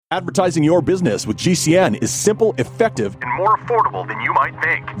Advertising your business with GCN is simple, effective, and more affordable than you might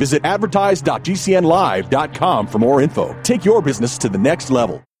think. Visit advertise.gcnlive.com for more info. Take your business to the next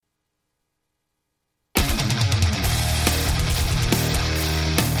level.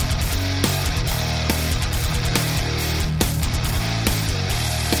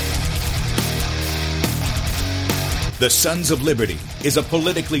 The Sons of Liberty is a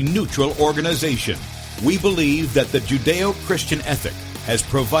politically neutral organization. We believe that the Judeo-Christian ethic has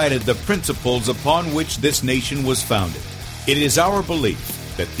provided the principles upon which this nation was founded. It is our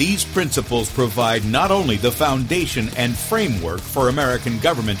belief that these principles provide not only the foundation and framework for American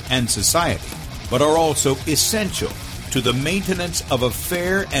government and society, but are also essential to the maintenance of a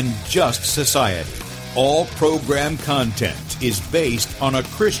fair and just society. All program content is based on a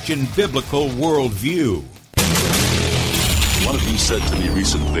Christian biblical worldview. One of you said to me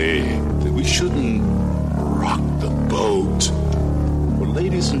recently that we shouldn't rock the boat. Well,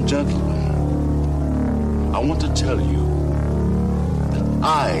 ladies and gentlemen, I want to tell you that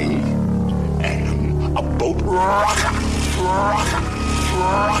I am a boat rocker.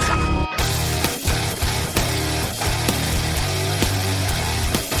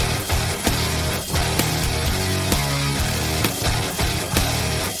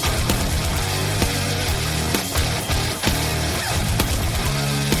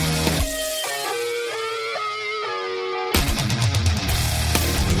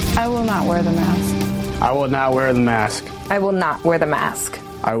 I will not wear the mask. I will not wear the mask. I will not wear the mask.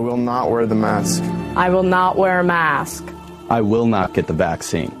 I will not wear the mask. I will not wear a mask. I will not get the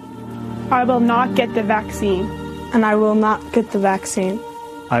vaccine. I will not get the vaccine. And I will not get the vaccine.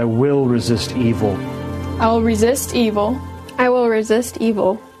 I will resist evil. I will resist evil. I will resist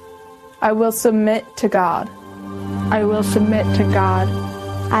evil. I will submit to God. I will submit to God.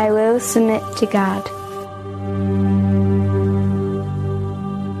 I will submit to God.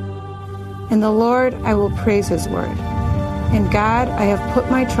 In the Lord I will praise His word. In God I have put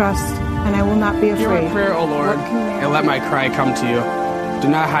my trust, and I will not be afraid. Hear my prayer, O Lord, and let my cry come to you. Do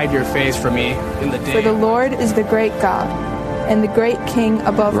not hide your face from me in the day. For the Lord is the great God, and the great King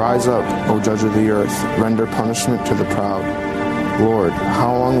above all. Rise up, O judge of the earth, render punishment to the proud. Lord,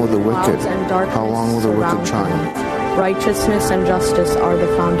 how long will the wicked triumph? Righteousness and justice are the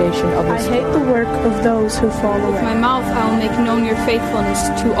foundation of His I hate the work of those who fall away. With my mouth I will make known your faithfulness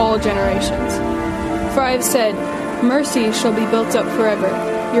to all generations. For I have said, mercy shall be built up forever.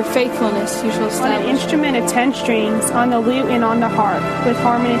 Your faithfulness you shall establish. On an instrument of 10 strings, on the lute and on the harp, with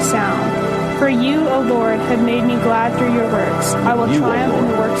harmonious sound. For you, O Lord, have made me glad through your works. I will triumph in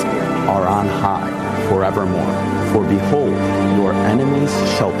the works of your hands. Are on high forevermore. For behold, your enemies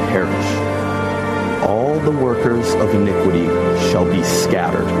shall perish. All the workers of iniquity shall be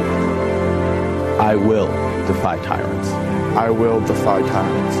scattered. I will defy tyrants. I will defy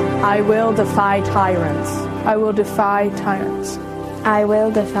tyrants. I will defy tyrants. I will defy tyrants. I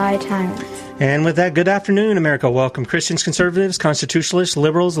will defy tyrants. And with that, good afternoon, America. Welcome, Christians, conservatives, constitutionalists,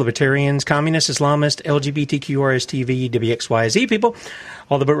 liberals, libertarians, communists, Islamists, LGBTQ, RSTV, WXYZ people.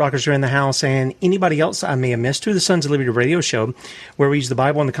 All the boat rockers are in the house, and anybody else I may have missed to the Sons of Liberty radio show, where we use the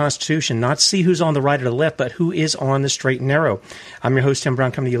Bible and the Constitution, not to see who's on the right or the left, but who is on the straight and narrow. I'm your host, Tim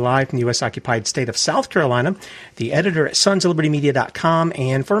Brown, coming to you live from the U.S.-occupied state of South Carolina, the editor at sonsoflibertymedia.com,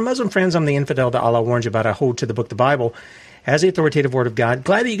 and for our Muslim friends, I'm the infidel that Allah warns you about. I hold to the book, the Bible, as the authoritative Word of God.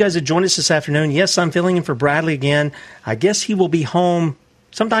 Glad that you guys have joined us this afternoon. Yes, I'm filling in for Bradley again. I guess he will be home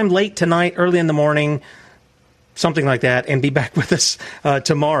sometime late tonight, early in the morning, something like that, and be back with us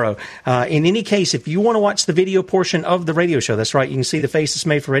tomorrow. In any case, if you want to watch the video portion of the radio show, that's right, you can see the face that's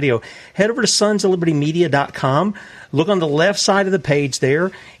made for radio, head over to sonsoflibertymedia.com. Look on the left side of the page there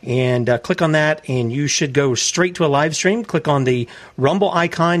and click on that, and you should go straight to a live stream. Click on the Rumble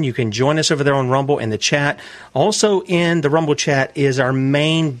icon. You can join us over there on Rumble in the chat. Also in the Rumble chat is our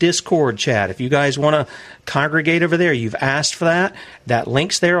main Discord chat. If you guys want to congregate over there, you've asked for that. That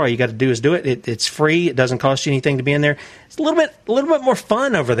link's there. All you got to do is do it. It's free. It doesn't cost you anything to be in there. It's a little bit more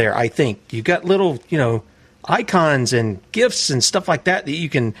fun over there, I think. You've got little, icons and gifts and stuff like that you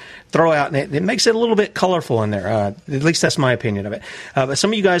can throw out, and it makes it a little bit colorful in there. At least that's my opinion of it. But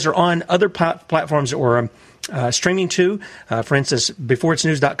some of you guys are on other platforms that we're streaming to. For instance,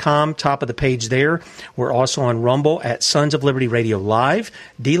 beforeitsnews.com, top of the page there. We're also on Rumble at Sons of Liberty Radio Live,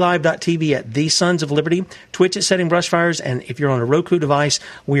 DLive.tv at The Sons of Liberty, Twitch at Setting Brushfires, and if you're on a Roku device,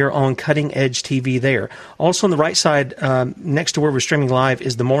 we are on Cutting Edge TV there. Also on the right side, next to where we're streaming live,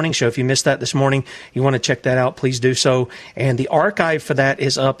 is the morning show. If you missed that this morning, you want to check that out, please do so. And the archive for that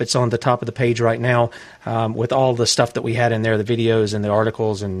is up. It's on the top of the page right now with all the stuff that we had in there, the videos and the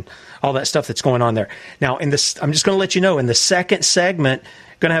articles and all that stuff that's going on there. Now, in I'm just going to let you know, in the second segment,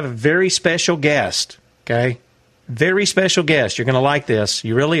 going to have a very special guest, okay? Very special guest. You're going to like this.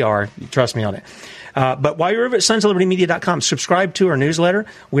 You really are. Trust me on it. But while you're over at sonsoflibertymedia.com, subscribe to our newsletter.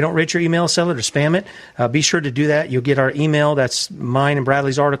 We don't rate your email, sell it, or spam it. Be sure to do that. You'll get our email. That's mine and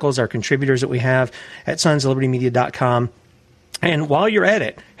Bradley's articles, our contributors that we have at sonsoflibertymedia.com. And while you're at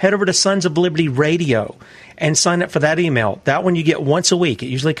it, head over to Sons of Liberty Radio and sign up for that email. That one you get once a week. It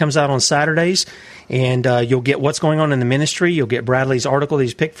usually comes out on Saturdays, and you'll get what's going on in the ministry. You'll get Bradley's article that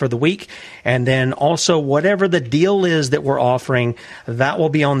he's picked for the week, and then also whatever the deal is that we're offering, that will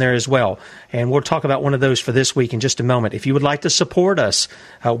be on there as well. And we'll talk about one of those for this week in just a moment. If you would like to support us,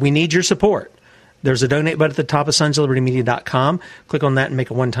 we need your support. There's a donate button at the top of sonsoflibertymedia.com. Click on that and make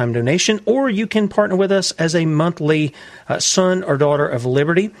a one-time donation. Or you can partner with us as a monthly son or daughter of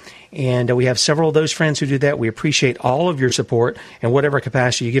liberty. And we have several of those friends who do that. We appreciate all of your support in whatever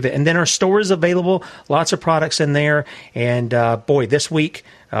capacity you give it. And then our store is available. Lots of products in there. And boy, this week,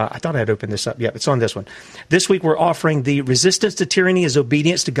 I thought I had opened this up. Yeah, it's on this one. This week we're offering the Resistance to Tyranny is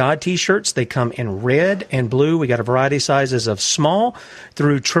Obedience to God t-shirts. They come in red and blue. We got a variety of sizes of small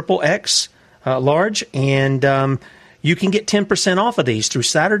through XXX. Large, and you can get 10% off of these through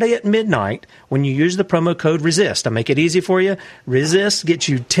Saturday at midnight when you use the promo code RESIST. I'll make it easy for you. RESIST gets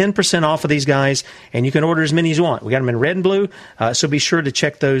you 10% off of these guys, and you can order as many as you want. We got them in red and blue, so be sure to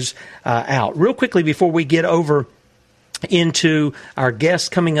check those out. Real quickly before we get over into our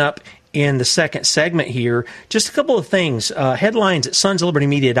guest coming up in the second segment here, just a couple of things. Headlines at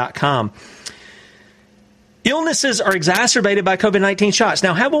sonsoflibertymedia.com. Illnesses are exacerbated by COVID-19 shots.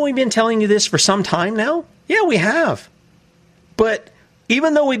 Now, haven't we been telling you this for some time now? Yeah, we have. But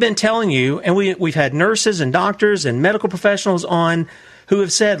even though we've been telling you, and we've had nurses and doctors and medical professionals on who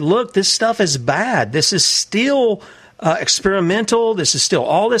have said, look, this stuff is bad. This is still experimental. This is still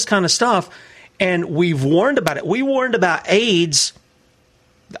all this kind of stuff. And we've warned about it. We warned about AIDS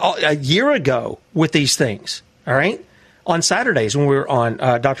a year ago with these things, all right? On Saturdays when we were on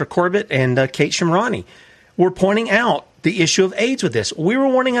Dr. Corbett and Kate Shimrani. We're pointing out the issue of AIDS with this. We were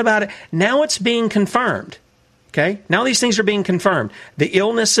warning about it. Now it's being confirmed. Okay? Now these things are being confirmed. The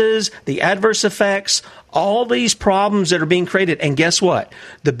illnesses, the adverse effects, all these problems that are being created. And guess what?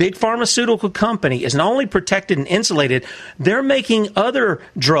 The big pharmaceutical company is not only protected and insulated, they're making other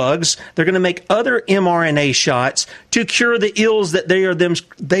drugs. They're going to make other mRNA shots to cure the ills that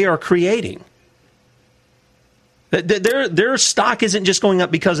they are creating. Their stock isn't just going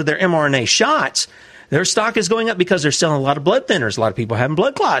up because of their mRNA shots. Their stock is going up because they're selling a lot of blood thinners. A lot of people having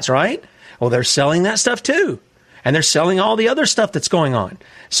blood clots, right? Well, they're selling that stuff too. And they're selling all the other stuff that's going on.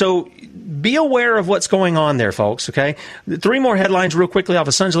 So be aware of what's going on there, folks, okay? 3 more headlines real quickly off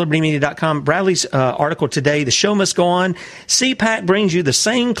of sonsoflibertymedia.com. Bradley's article today, The Show Must Go On. CPAC brings you the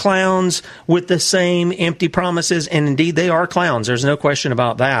same clowns with the same empty promises, and indeed they are clowns. There's no question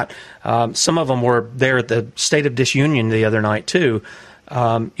about that. Some of them were there at the State of Disunion the other night, too.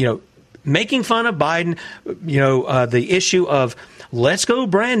 Making fun of Biden, the issue of let's go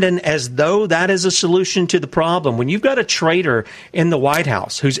Brandon as though that is a solution to the problem. When you've got a traitor in the White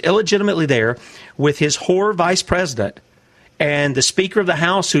House who's illegitimately there with his whore vice president and the Speaker of the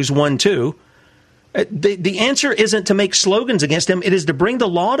House who's one too, the answer isn't to make slogans against them. It is to bring the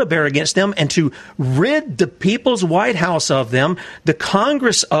law to bear against them and to rid the people's White House of them, the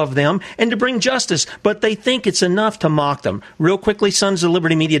Congress of them, and to bring justice. But they think it's enough to mock them. Real quickly,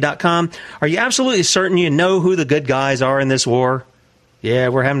 sonsoflibertymedia.com. Are you absolutely certain you know who the good guys are in this war? Yeah,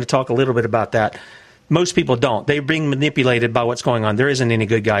 we're having to talk a little bit about that. Most people don't. They're being manipulated by what's going on. There isn't any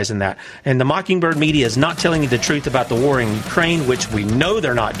good guys in that. And the Mockingbird media is not telling you the truth about the war in Ukraine, which we know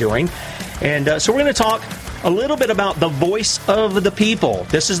they're not doing. And so we're going to talk a little bit about the voice of the people.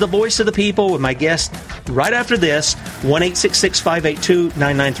 This is the voice of the people with my guest right after this,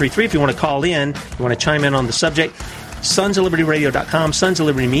 1-866-582-9933. If you want to call in, you want to chime in on the subject, sonsoflibertyradio.com,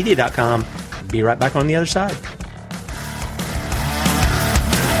 sonsoflibertymedia.com. Be right back on the other side.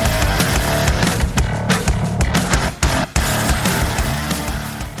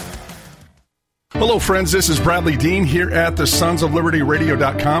 Hello, friends. This is Bradley Dean here at the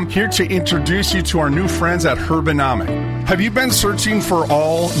sonsoflibertyradio.com, here to introduce you to our new friends at Herbanomic. Have you been searching for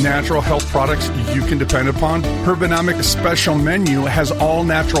all natural health products you can depend upon? Herbanomic's special menu has all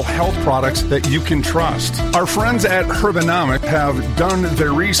natural health products that you can trust. Our friends at Herbanomic have done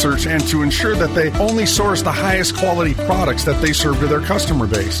their research and to ensure that they only source the highest quality products that they serve to their customer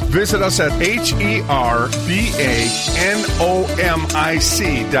base. Visit us at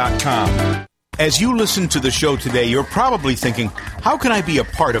herbanomic.com. As you listen to the show today, you're probably thinking, how can I be a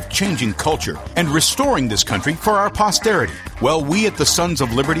part of changing culture and restoring this country for our posterity? Well, we at the Sons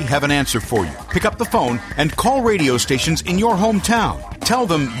of Liberty have an answer for you. Pick up the phone and call radio stations in your hometown. Tell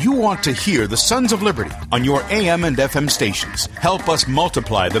them you want to hear the Sons of Liberty on your AM and FM stations. Help us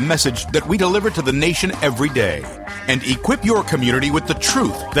multiply the message that we deliver to the nation every day. And equip your community with the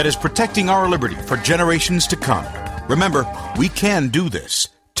truth that is protecting our liberty for generations to come. Remember, we can do this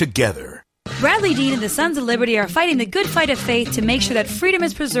together. Bradley Dean and the Sons of Liberty are fighting the good fight of faith to make sure that freedom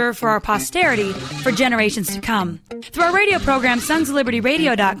is preserved for our posterity for generations to come. Through our radio program,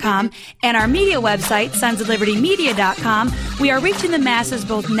 sonsoflibertyradio.com, and our media website, sonsoflibertymedia.com, we are reaching the masses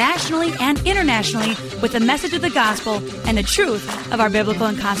both nationally and internationally with the message of the gospel and the truth of our biblical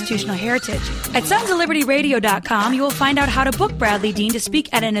and constitutional heritage. At sonsoflibertyradio.com, you will find out how to book Bradley Dean to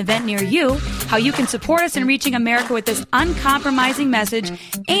speak at an event near you, how you can support us in reaching America with this uncompromising message,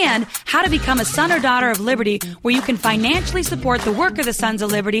 and how to become a son or daughter of liberty, where you can financially support the work of the Sons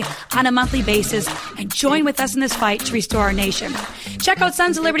of Liberty on a monthly basis and join with us in this fight to restore our nation. Check out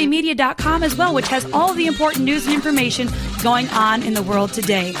sonsoflibertymedia.com as well, which has all the important news and information going on in the world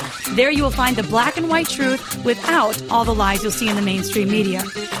today. There you will find the black and white truth without all the lies you'll see in the mainstream media.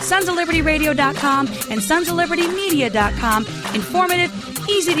 sonsoflibertyradio.com and sonsoflibertymedia.com. Informative,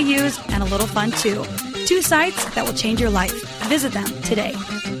 easy to use, and a little fun too. 2 sites that will change your life. Visit them today.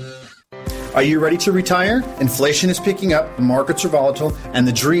 Are you ready to retire? Inflation is picking up, the markets are volatile, and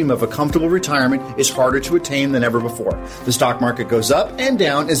the dream of a comfortable retirement is harder to attain than ever before. The stock market goes up and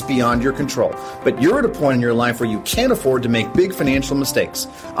down is beyond your control. But you're at a point in your life where you can't afford to make big financial mistakes.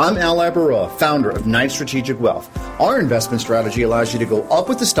 I'm Al Labaroa, founder of Knight Strategic Wealth. Our investment strategy allows you to go up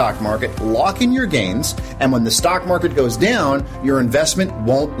with the stock market, lock in your gains, and when the stock market goes down, your investment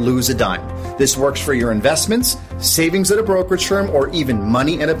won't lose a dime. This works for your investments, savings at a brokerage firm, or even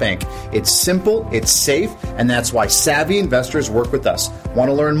money at a bank. It's simple, it's safe, and that's why savvy investors work with us. Want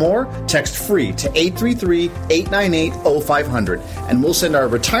to learn more? Text FREE to 833-898-0500, and we'll send our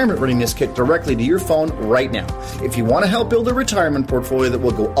retirement readiness kit directly to your phone right now. If you want to help build a retirement portfolio that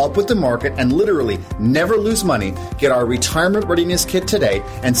will go up with the market and literally never lose money, get our retirement readiness kit today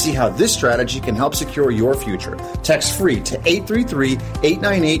and see how this strategy can help secure your future. Text FREE to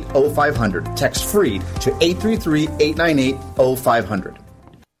 833-898-0500. Text FREE to 833-898-0500.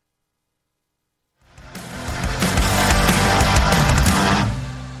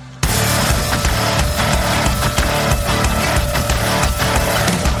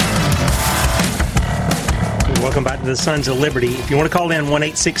 Welcome back to the Sons of Liberty. If you want to call in,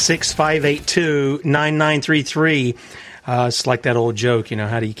 1-866-582-9933. It's like that old joke,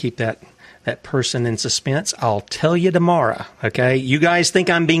 how do you keep that person in suspense? I'll tell you tomorrow, okay? You guys think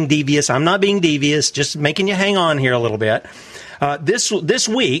I'm being devious. I'm not being devious, just making you hang on here a little bit. This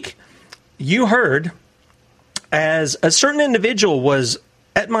week, you heard as a certain individual was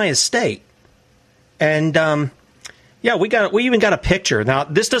at my estate, and yeah, we even got a picture. Now,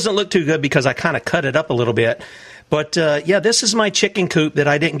 this doesn't look too good because I kind of cut it up a little bit. But, yeah, this is my chicken coop that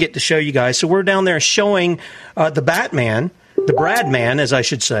I didn't get to show you guys. So we're down there showing the Batman, the Bradman, as I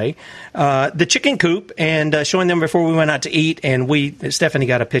should say, the chicken coop, and showing them before we went out to eat. And Stephanie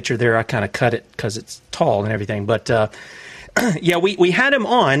got a picture there. I kind of cut it because it's tall and everything. But, yeah, we had him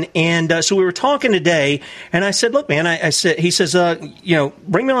on, and so we were talking today, and I said, look, man, he says,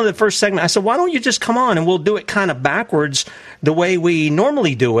 bring me on to the first segment. I said, why don't you just come on, and we'll do it kind of backwards the way we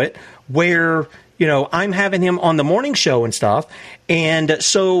normally do it, where, I'm having him on the morning show and stuff, and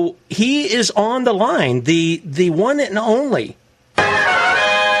so he is on the line, the one and only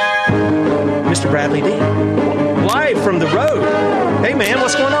Mr. Bradley Dean, live from the road. Hey, man,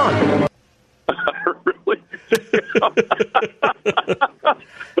 what's going on? Really?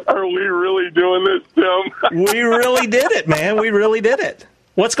 Are we really doing this, Tim? We really did it, man. We really did it.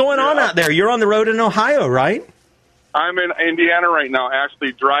 What's going on out there? You're on the road in Ohio, right? I'm in Indiana right now,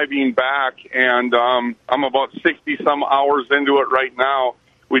 actually driving back, and I'm about 60-some hours into it right now.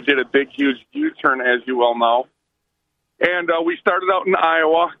 We did a big, huge U-turn, as you well know. And we started out in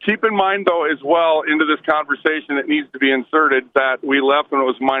Iowa. Keep in mind, though, as well, into this conversation, it needs to be inserted that we left when it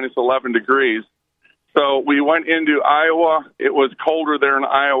was minus 11 degrees. So we went into Iowa. It was colder there in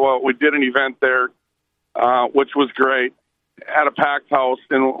Iowa. We did an event there, which was great, at a packed house.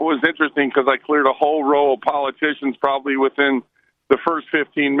 And it was interesting because I cleared a whole row of politicians probably within the first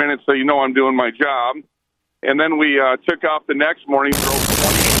 15 minutes, so I'm doing my job. And then we took off the next morning, drove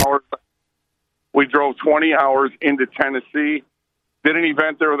 20 hours. We drove 20 hours into Tennessee, did an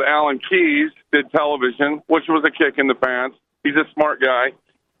event there with Alan Keyes, did television, which was a kick in the pants. He's a smart guy.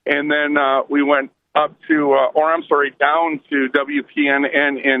 And then we went down to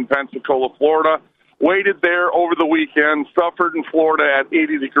WPNN in Pensacola, Florida. Waited there over the weekend, suffered in Florida at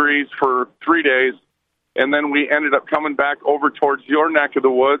 80 degrees for 3 days, and then we ended up coming back over towards your neck of the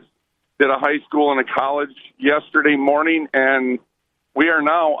woods, did a high school and a college yesterday morning, and we are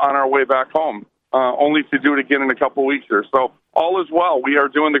now on our way back home, only to do it again in a couple weeks here. So all is well. We are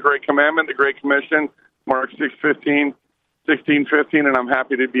doing the Great Commandment, the Great Commission, Mark 16:15, and I'm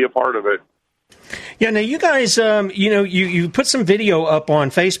happy to be a part of it. Yeah, now you guys, you put some video up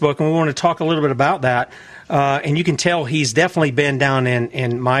on Facebook, and we want to talk a little bit about that. And you can tell he's definitely been down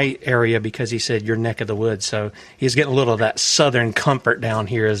in my area because he said your neck of the woods. So he's getting a little of that southern comfort down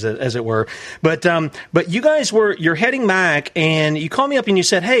here, as it were. But you guys you're heading back, and you called me up and you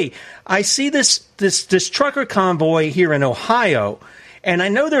said, "Hey, I see this trucker convoy here in Ohio, and I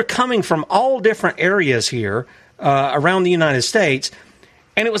know they're coming from all different areas here around the United States."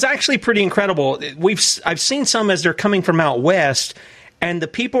 And it was actually pretty incredible. I've seen some as they're coming from out west, and the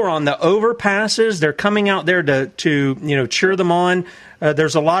people are on the overpasses. They're coming out there to cheer them on.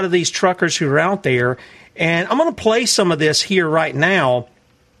 There's a lot of these truckers who are out there, and I'm going to play some of this here right now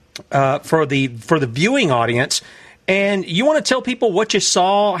for the viewing audience. And you want to tell people what you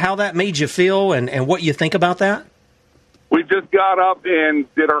saw, how that made you feel, and what you think about that? We just got up and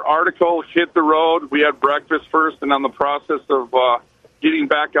did our article, hit the road. We had breakfast first, and on the process of getting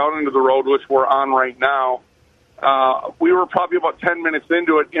back out into the road, which we're on right now. We were probably about 10 minutes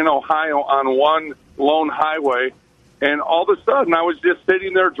into it in Ohio on one lone highway, and all of a sudden I was just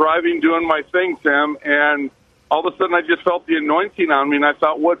sitting there driving, doing my thing, Tim, and all of a sudden I just felt the anointing on me, and I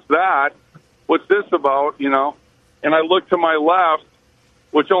thought, what's that? What's this about, And I looked to my left,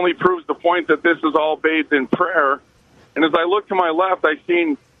 which only proves the point that this is all bathed in prayer, and as I looked to my left, I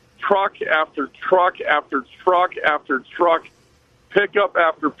seen truck after truck after truck after truck, pickup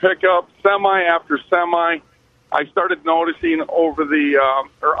after pickup, semi after semi. I started noticing over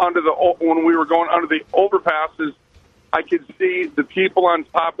when we were going under the overpasses, I could see the people on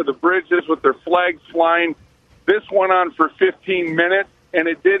top of the bridges with their flags flying. This went on for 15 minutes, and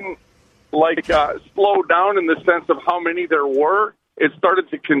it didn't slow down in the sense of how many there were. It started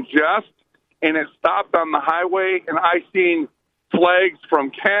to congest, and it stopped on the highway, and I seen flags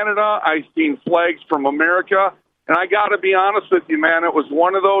from Canada. I seen flags from America. And I got to be honest with you, man, it was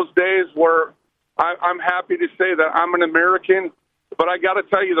one of those days where I'm happy to say that I'm an American, but I got to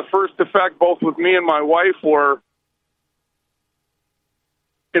tell you the first effect, both with me and my wife, were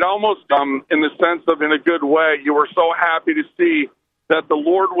it almost, in the sense of in a good way, you were so happy to see that the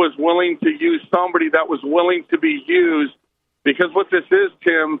Lord was willing to use somebody that was willing to be used, because what this is,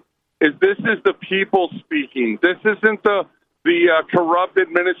 Tim, is this is the people speaking. This isn't the corrupt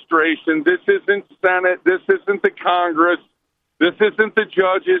administration. This isn't Senate. This isn't the Congress. This isn't the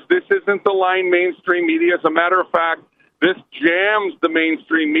judges. This isn't the lying mainstream media. As a matter of fact, this jams the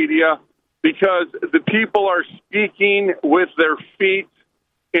mainstream media because the people are speaking with their feet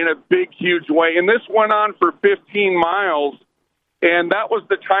in a big, huge way. And this went on for 15 miles, and that was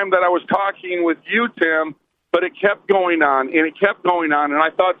the time that I was talking with you, Tim, but it kept going on, and it kept going on. And I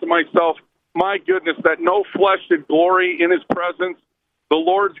thought to myself, my goodness, that no flesh should glory in his presence. The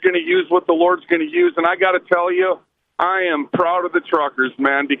Lord's going to use what the Lord's going to use. And I got to tell you, I am proud of the truckers,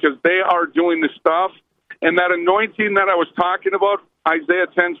 man, because they are doing the stuff. And that anointing that I was talking about, Isaiah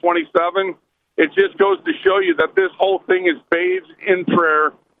 10:27, it just goes to show you that this whole thing is bathed in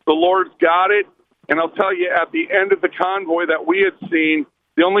prayer. The Lord's got it. And I'll tell you, at the end of the convoy that we had seen,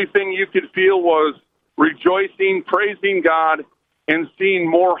 the only thing you could feel was rejoicing, praising God, and seeing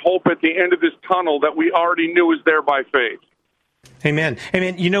more hope at the end of this tunnel that we already knew was there by faith. Amen.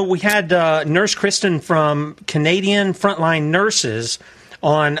 Amen. We had Nurse Kristen from Canadian Frontline Nurses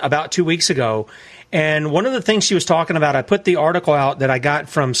on about 2 weeks ago, and one of the things she was talking about, I put the article out that I got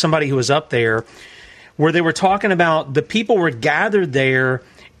from somebody who was up there, where they were talking about the people were gathered there,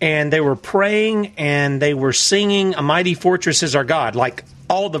 and they were praying, and they were singing, "A Mighty Fortress is Our God," like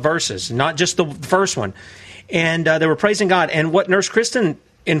all the verses, not just the first one. And they were praising God. And what Nurse Kristen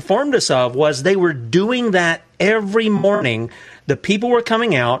informed us of was they were doing that every morning. The people were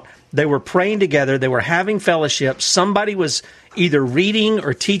coming out. They were praying together. They were having fellowship. Somebody was either reading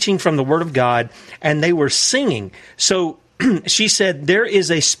or teaching from the Word of God, and they were singing. So she said there is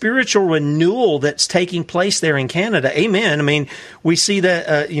a spiritual renewal that's taking place there in Canada. Amen. I mean, we see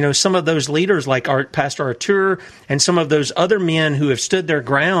that, some of those leaders like Pastor Artur and some of those other men who have stood their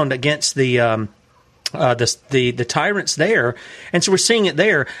ground against the tyrants there, and so we're seeing it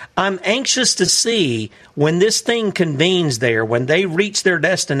there. I'm anxious to see when this thing convenes there, when they reach their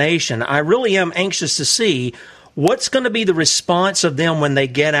destination. I really am anxious to see what's going to be the response of them when they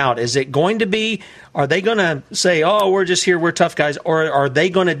get out? Is it going to be, are they going to say, oh, we're just here, we're tough guys, or are they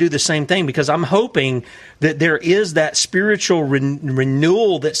going to do the same thing? Because I'm hoping that there is that spiritual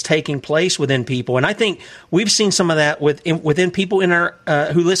renewal that's taking place within people. And I think we've seen some of that within people in our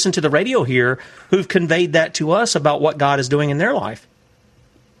who listen to the radio here, who've conveyed that to us about what God is doing in their life.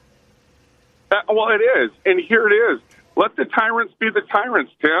 Well, it is. And here it is. Let the tyrants be the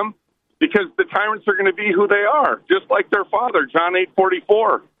tyrants, Tim, because the tyrants are going to be who they are, just like their father, John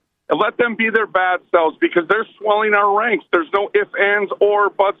 8:44. And let them be their bad selves, because they're swelling our ranks. There's no ifs, ands, or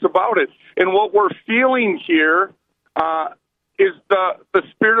buts about it. And what we're feeling here is the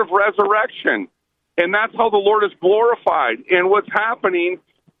spirit of resurrection. And that's how the Lord is glorified. And what's happening,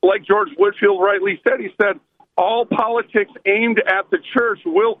 like George Whitefield rightly said, he said, all politics aimed at the church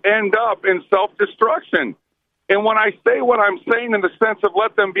will end up in self-destruction. And when I say what I'm saying in the sense of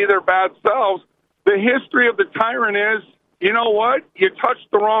let them be their bad selves, the history of the tyrant is, you know what? You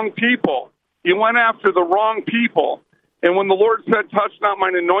touched the wrong people. You went after the wrong people. And when the Lord said, touch not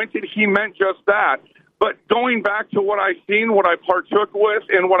mine anointed, he meant just that. But going back to what I've seen, what I partook with,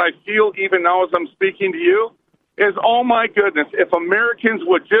 and what I feel even now as I'm speaking to you, is, oh my goodness, if Americans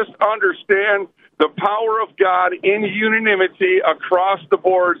would just understand the power of God in unanimity across the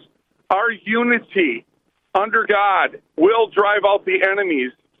boards, our unity under God will drive out the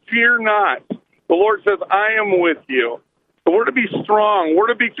enemies. Fear not. The Lord says, I am with you. So we're to be strong. We're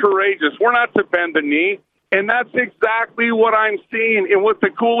to be courageous. We're not to bend the knee. And that's exactly what I'm seeing. And what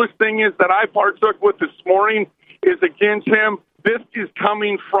the coolest thing is that I partook with this morning is, again, Tim, this is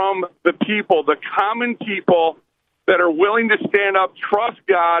coming from the people, the common people that are willing to stand up, trust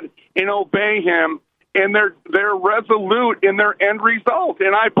God, and obey him. And they're resolute in their end result.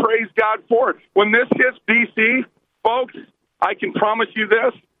 And I praise God for it. When this hits D.C., folks, I can promise you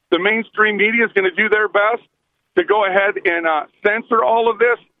this, the mainstream media is going to do their best to go ahead and censor all of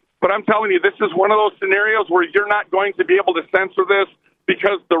this. But I'm telling you, this is one of those scenarios where you're not going to be able to censor this,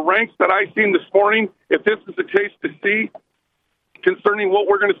 because the ranks that I've seen this morning, if this is the case to see concerning what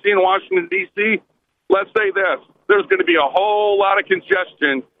we're going to see in Washington, D.C., let's say this, there's going to be a whole lot of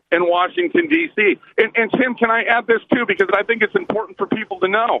congestion in Washington, D.C. And Tim, can I add this, too, because I think it's important for people to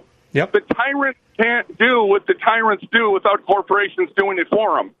know. Yep. The tyrants can't do what the tyrants do without corporations doing it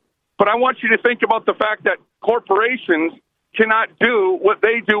for them. But I want you to think about the fact that corporations cannot do what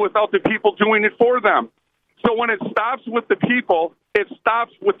they do without the people doing it for them. So when it stops with the people, it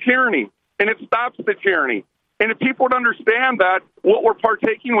stops with tyranny, and it stops the tyranny. And if people would understand that what we're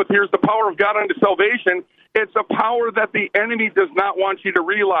partaking with here is the power of God unto salvation, it's a power that the enemy does not want you to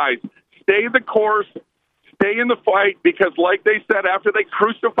realize. Stay the course, stay in the fight, because like they said, after they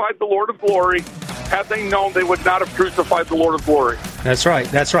crucified the Lord of glory, had they known, they would not have crucified the Lord of glory. That's right.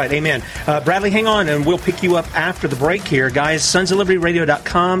 That's right. Amen. Bradley, hang on, and we'll pick you up after the break here. Guys,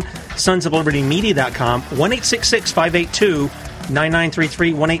 sonsoflibertyradio.com, sonsoflibertymedia.com,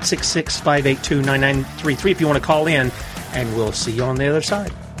 1-866-582-9933, 1-866-582-9933 if you want to call in, and we'll see you on the other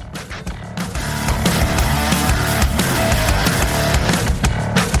side.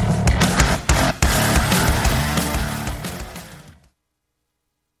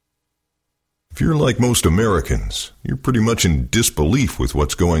 If you're like most Americans, you're pretty much in disbelief with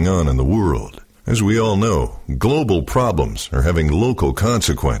what's going on in the world. As we all know, global problems are having local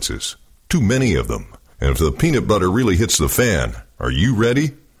consequences. Too many of them. And if the peanut butter really hits the fan, are you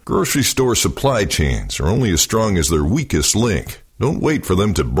ready? Grocery store supply chains are only as strong as their weakest link. Don't wait for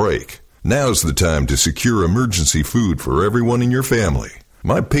them to break. Now's the time to secure emergency food for everyone in your family.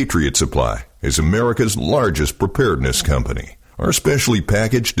 My Patriot Supply is America's largest preparedness company. Our specially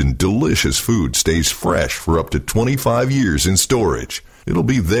packaged and delicious food stays fresh for up to 25 years in storage. It'll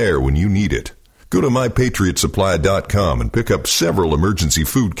be there when you need it. Go to MyPatriotSupply.com and pick up several emergency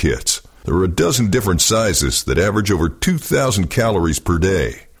food kits. There are a dozen different sizes that average over 2,000 calories per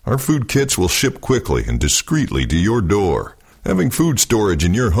day. Our food kits will ship quickly and discreetly to your door. Having food storage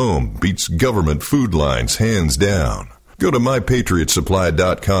in your home beats government food lines hands down. Go to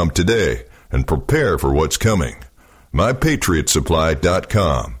MyPatriotSupply.com today and prepare for what's coming.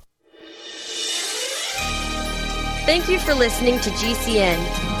 MyPatriotSupply.com. Thank you for listening to GCN.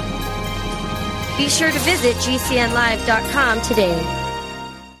 Be sure to visit GCNlive.com today.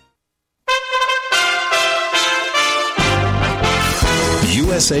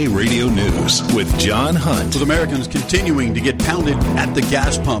 USA Radio News with John Hunt. With Americans continuing to get pounded at the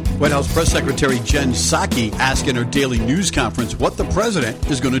gas pump, White House Press Secretary Jen Psaki asked in her daily news conference what the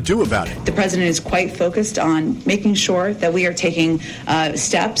president is going to do about it. The president is quite focused on making sure that we are taking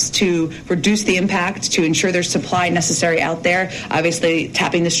steps to reduce the impact, to ensure there's supply necessary out there. Obviously,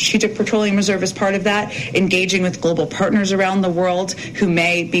 tapping the Strategic Petroleum Reserve is part of that, engaging with global partners around the world who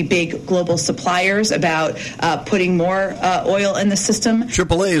may be big global suppliers about putting more oil in the system.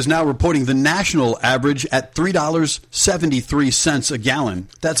 AAA is now reporting the national average at $3.73 a gallon.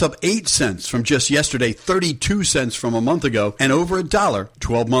 That's up 8 cents from just yesterday, 32 cents from a month ago, and over $1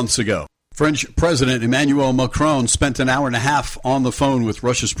 12 months ago. French President Emmanuel Macron spent an hour and a half on the phone with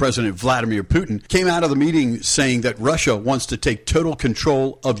Russia's President Vladimir Putin, came out of the meeting saying that Russia wants to take total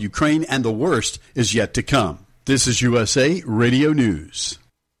control of Ukraine and the worst is yet to come. This is USA Radio News.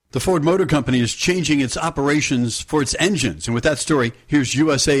 The Ford Motor Company is changing its operations for its engines. And with that story, here's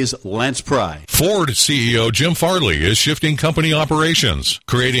USA's Lance Pry. Ford CEO Jim Farley is shifting company operations,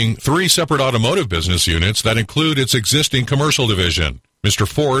 creating 3 separate automotive business units that include its existing commercial division. Mr.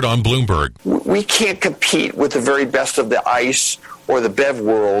 Ford on Bloomberg. We can't compete with the very best of the ICE or the BEV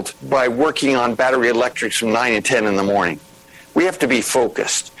world by working on battery electrics from 9 to 10 in the morning. We have to be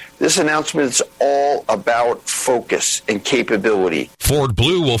focused. This announcement is all about focus and capability. Ford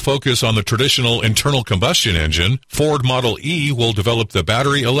Blue will focus on the traditional internal combustion engine. Ford Model E will develop the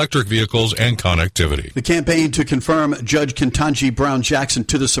battery electric vehicles and connectivity. The campaign to confirm Judge Ketanji Brown Jackson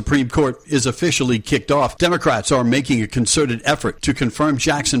to the Supreme Court is officially kicked off. Democrats are making a concerted effort to confirm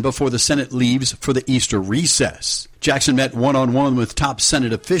Jackson before the Senate leaves for the Easter recess. Jackson met one-on-one with top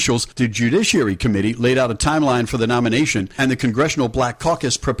Senate officials. The Judiciary Committee laid out a timeline for the nomination, and the Congressional Black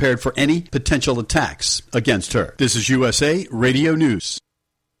Caucus prepared for any potential attacks against her. This is USA Radio News.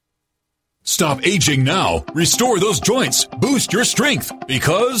 Stop aging now. Restore those joints. Boost your strength.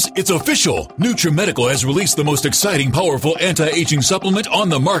 Because it's official. NutriMedical has released the most exciting, powerful anti-aging supplement on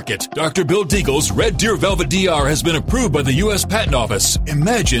the market. Dr. Bill Deagle's Red Deer Velvet DR has been approved by the U.S. Patent Office.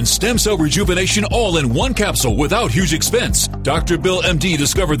 Imagine stem cell rejuvenation all in one capsule without huge expense. Dr. Bill MD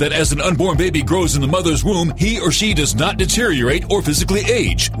discovered that as an unborn baby grows in the mother's womb, he or she does not deteriorate or physically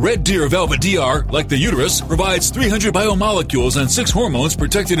age. Red Deer Velvet DR, like the uterus, provides 300 biomolecules and 6 hormones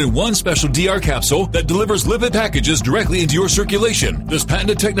protected in one special DR capsule that delivers lipid packages directly into your circulation. This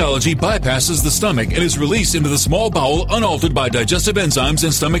patented technology bypasses the stomach and is released into the small bowel unaltered by digestive enzymes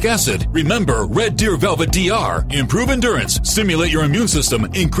and stomach acid. Remember, Red Deer Velvet DR. Improve endurance, stimulate your immune system,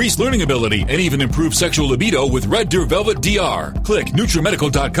 increase learning ability, and even improve sexual libido with Red Deer Velvet DR. Click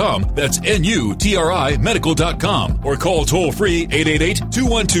NutriMedical.com, that's N-U-T-R-I medical.com, or call toll-free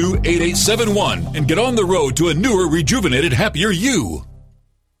 888-212-8871 and get on the road to a newer, rejuvenated, happier you.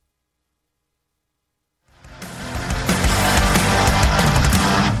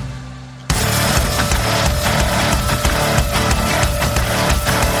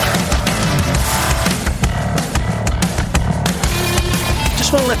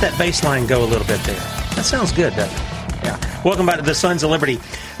 I want to let that bass line go a little bit there. That sounds good, doesn't it? Yeah. Welcome back to the Sons of Liberty.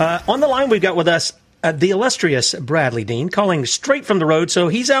 On the line, we've got with us the illustrious Bradley Dean, calling straight from the road. So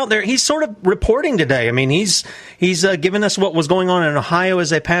he's out there. He's sort of reporting today. I mean, he's given us what was going on in Ohio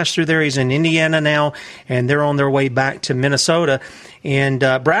as they passed through there. He's in Indiana now, and they're on their way back to Minnesota. And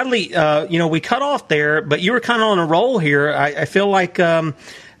Bradley, we cut off there, but you were kind of on a roll here. I feel like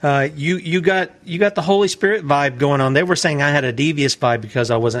you got the Holy Spirit vibe going on. They were saying I had a devious vibe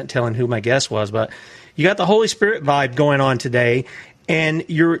because I wasn't telling who my guest was, but you got the Holy Spirit vibe going on today, and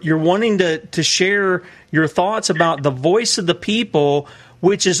you're wanting to share your thoughts about the voice of the people,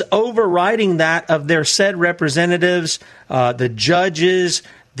 which is overriding that of their said representatives, the judges,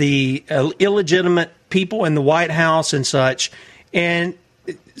 the illegitimate people in the White House and such. And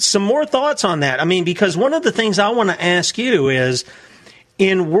some more thoughts on that. I mean, because one of the things I want to ask you is,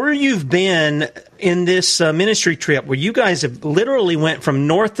 in where you've been in this ministry trip, where you guys have literally went from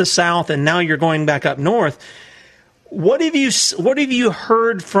north to south, and now you're going back up north, what have you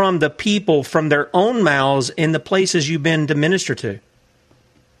heard from the people, from their own mouths, in the places you've been to minister to?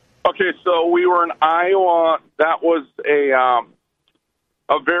 Okay, so we were in Iowa. That was a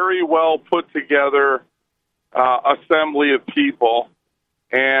very well put together assembly of people,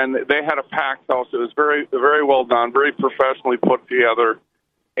 and they had a packed house. It was very, very well done, very professionally put together.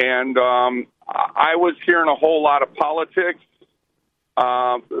 And I was hearing a whole lot of politics,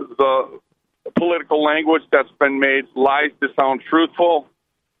 the political language that's been made lies to sound truthful.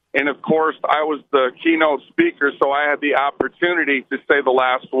 And, of course, I was the keynote speaker, so I had the opportunity to say the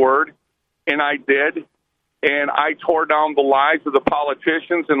last word, and I did. And I tore down the lies of the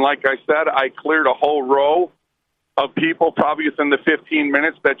politicians, and like I said, I cleared a whole row. of people, probably within the 15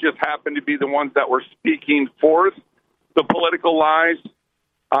 minutes, that just happened to be the ones that were speaking forth the political lies.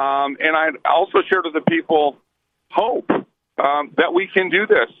 And I also shared with the people hope that we can do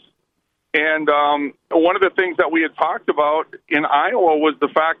this. And one of the things that we had talked about in Iowa was the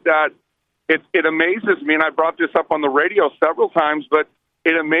fact that it amazes me, and I brought this up on the radio several times, but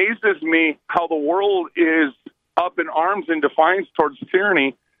it amazes me how the world is up in arms in defiance towards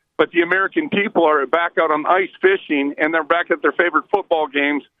tyranny, but the American people are back out on ice fishing, and they're back at their favorite football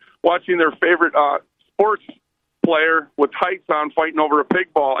games, watching their favorite sports player with tights on fighting over a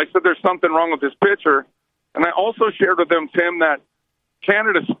pig ball. I said there's something wrong with this pitcher. And I also shared with them, Tim, that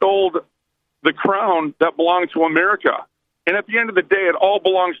Canada stole the crown that belonged to America. And at the end of the day, it all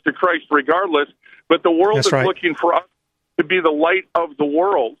belongs to Christ regardless. But the world is looking for us to be the light of the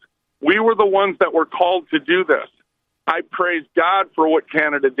world. We were the ones that were called to do this. I praise God for what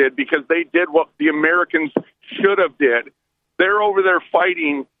Canada did, because they did what the Americans should have did. They're over there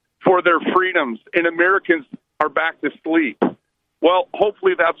fighting for their freedoms, and Americans are back to sleep. Well,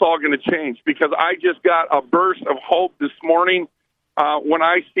 hopefully that's all going to change, because I just got a burst of hope this morning when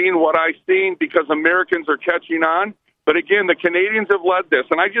I seen what I seen, because Americans are catching on. But again, the Canadians have led this.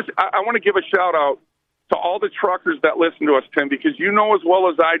 And I want to give a shout out to all the truckers that listen to us, Tim, because you know as well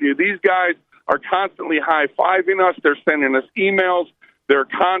as I do, these guys are constantly high-fiving us. They're sending us emails. They're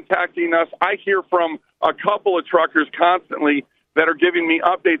contacting us. I hear from a couple of truckers constantly that are giving me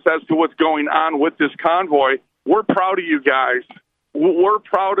updates as to what's going on with this convoy. We're proud of you guys. We're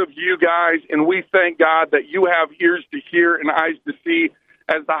proud of you guys, and we thank God that you have ears to hear and eyes to see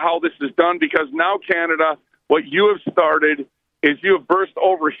as to how this is done, because now, Canada, what you have started is you have burst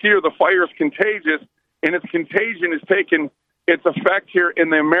over here. The fire is contagious, and its contagion is taking its effect here in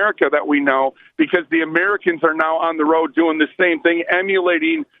the America that we know, because the Americans are now on the road doing the same thing,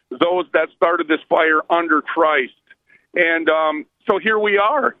 emulating those that started this fire under Christ. And so here we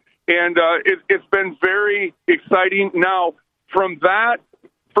are, and it's been very exciting. Now, from that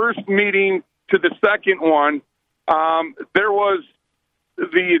first meeting to the second one, there was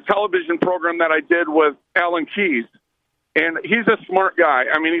the television program that I did with Alan Keyes, and he's a smart guy.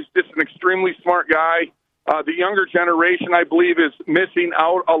 I mean, he's just an extremely smart guy. The younger generation, I believe, is missing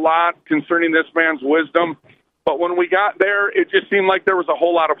out a lot concerning this man's wisdom. But when we got there, it just seemed like there was a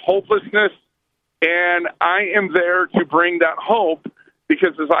whole lot of hopelessness, and I am there to bring that hope,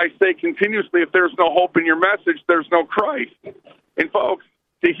 because as I say continuously, if there's no hope in your message, there's no Christ. And folks,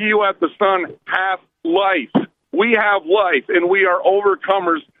 to he who hath the Son hath life. We have life, and we are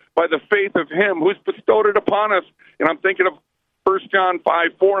overcomers by the faith of him who's bestowed it upon us. And I'm thinking of 1 John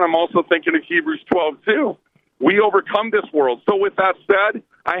 5:4, and I'm also thinking of Hebrews 12:2. We overcome this world. So with that said,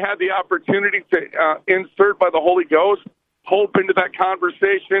 I had the opportunity to insert by the Holy Ghost hope into that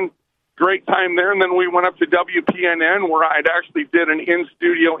conversation. Great time there. And then we went up to WPNN, where I'd actually did an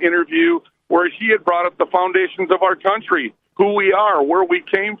in-studio interview where he had brought up the foundations of our country, who we are, where we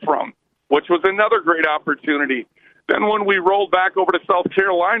came from, which was another great opportunity. Then when we rolled back over to South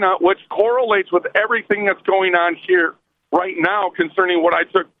Carolina, which correlates with everything that's going on here right now concerning what I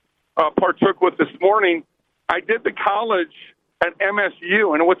partook with this morning, I did the college at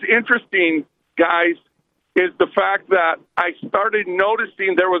MSU. And what's interesting, guys, is the fact that I started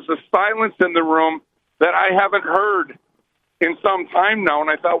noticing there was a silence in the room that I haven't heard in some time now. And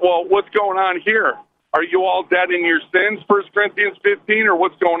I thought, well, what's going on here? Are you all dead in your sins, 1 Corinthians 15, or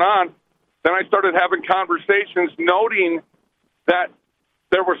what's going on? Then I started having conversations, noting that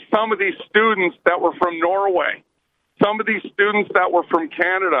there were some of these students that were from Norway, some of these students that were from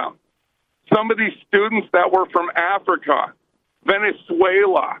Canada, some of these students that were from Africa,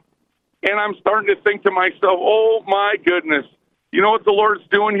 Venezuela. And I'm starting to think to myself, oh, my goodness. You know what the Lord's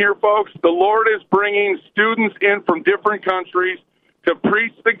doing here, folks? The Lord is bringing students in from different countries to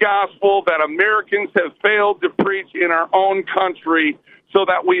preach the gospel that Americans have failed to preach in our own country, so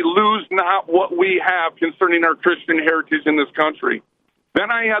that we lose not what we have concerning our Christian heritage in this country.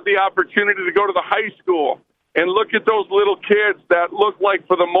 Then I had the opportunity to go to the high school and look at those little kids that looked like,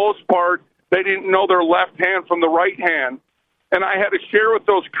 for the most part, they didn't know their left hand from the right hand. And I had to share with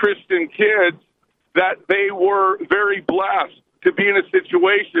those Christian kids that they were very blessed to be in a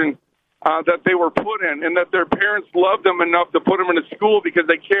situation that they were put in, and that their parents loved them enough to put them in a school because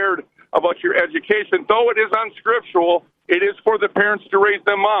they cared about your education. Though it is unscriptural, it is for the parents to raise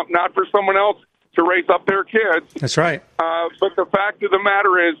them up, not for someone else to raise up their kids. That's right. But the fact of the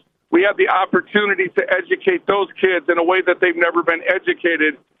matter is, we had the opportunity to educate those kids in a way that they've never been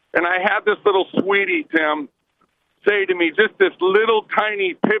educated. And I had this little sweetie, Tim, say to me, just this little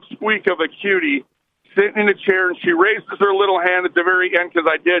tiny pipsqueak of a cutie, sitting in a chair, and she raises her little hand at the very end, because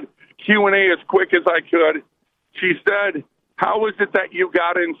I did Q&A as quick as I could. She said, how is it that you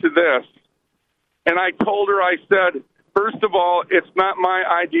got into this? And I told her, I said, first of all, it's not my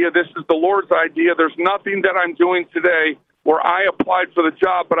idea. This is the Lord's idea. There's nothing that I'm doing today where I applied for the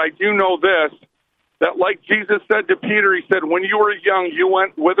job, but I do know this, that like Jesus said to Peter, he said, when you were young, you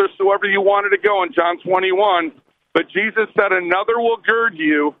went whithersoever you wanted to go in John 21, but Jesus said, another will gird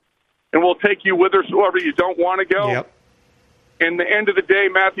you and will take you whithersoever you don't want to go. Yep. And the end of the day,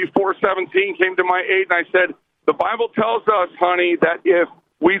 Matthew 4:17 came to my aid, and I said, the Bible tells us, honey, that if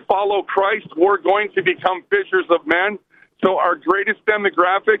we follow Christ, we're going to become fishers of men. So our greatest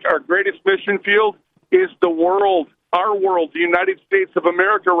demographic, our greatest mission field is the world, our world, the United States of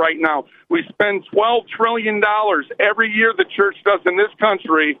America right now. We spend $12 trillion every year, the church does in this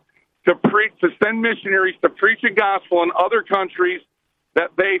country, to send missionaries to preach a gospel in other countries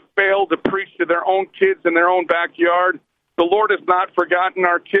that they fail to preach to their own kids in their own backyard. The Lord has not forgotten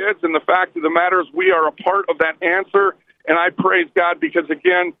our kids, and the fact of the matter is we are a part of that answer. And I praise God because,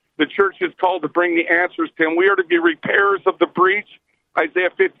 again, the church is called to bring the answers to Him. We are to be repairers of the breach, Isaiah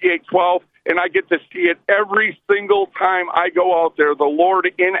 58:12, and I get to see it every single time I go out there, the Lord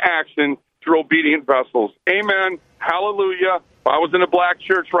in action through obedient vessels. Amen. Hallelujah. If I was in a black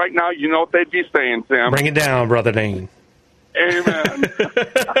church right now, you know what they'd be saying, Sam. Bring it down, Brother Dean. Amen.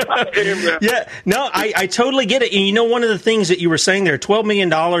 Amen. Yeah, no, I totally get it. And you know, one of the things that you were saying there, $12 million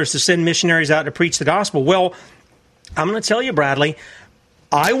to send missionaries out to preach the gospel. Well, I'm going to tell you, Bradley,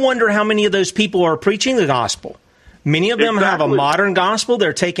 I wonder how many of those people are preaching the gospel. Many of them have a modern gospel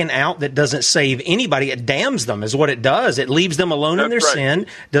they're taking out that doesn't save anybody. It damns them is what it does. It leaves them alone in their sin,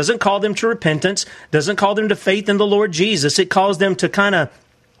 doesn't call them to repentance, doesn't call them to faith in the Lord Jesus. It calls them to kind of,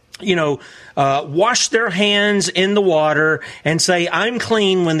 wash their hands in the water and say, I'm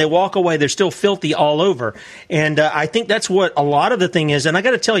clean. When they walk away, they're still filthy all over. And I think that's what a lot of the thing is. And I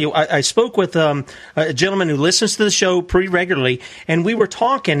got to tell you, I spoke with a gentleman who listens to the show pretty regularly, and we were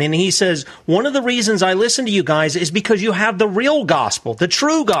talking, and he says, one of the reasons I listen to you guys is because you have the real gospel, the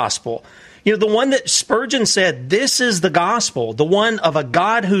true gospel. You know, the one that Spurgeon said, this is the gospel, the one of a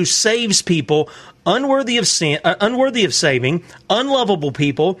God who saves people unworthy of sin, unworthy of saving, unlovable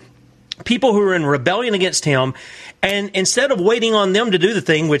people who are in rebellion against Him, and instead of waiting on them to do the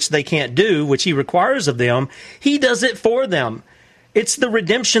thing which they can't do, which He requires of them, He does it for them. It's the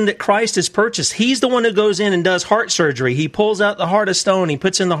redemption that Christ has purchased. He's the one who goes in and does heart surgery. He pulls out the heart of stone, He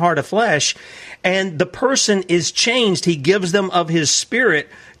puts in the heart of flesh, and the person is changed. He gives them of His Spirit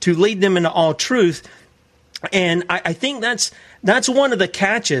to lead them into all truth. And I think that's one of the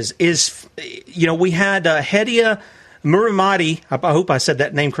catches is, we had Hedia Muhammadi, I hope I said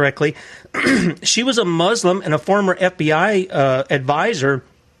that name correctly. She was a Muslim and a former FBI advisor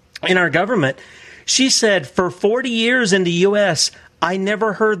in our government. She said, for 40 years in the U.S., I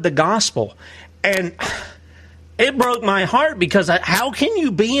never heard the gospel. And it broke my heart because how can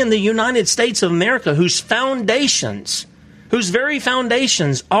you be in the United States of America whose very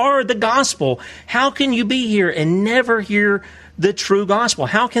foundations are the gospel? How can you be here and never hear the true gospel?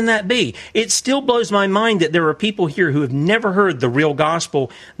 How can that be? It still blows my mind that there are people here who have never heard the real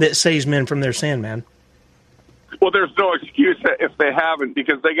gospel that saves men from their sin, man. Well, there's no excuse if they haven't,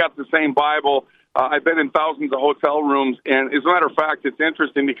 because they got the same Bible. I've been in thousands of hotel rooms, and as a matter of fact, it's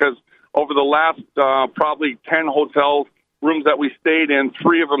interesting because over the last probably 10 hotel rooms that we stayed in,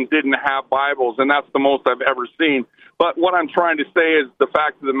 3 of them didn't have Bibles, and that's the most I've ever seen. But what I'm trying to say is the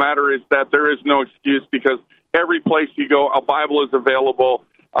fact of the matter is that there is no excuse, because every place you go, a Bible is available.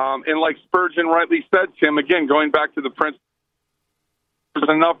 And like Spurgeon rightly said, Tim, again, going back to the principle, there's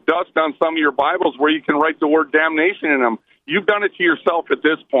enough dust on some of your Bibles where you can write the word damnation in them. You've done it to yourself at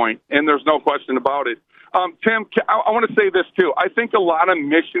this point, and there's no question about it. Tim, I want to say this, too. I think a lot of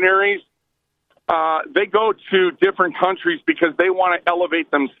missionaries, they go to different countries because they want to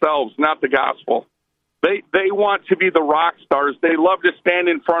elevate themselves, not the gospel. They want to be the rock stars. They love to stand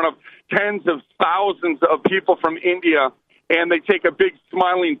in front of tens of thousands of people from India, and they take a big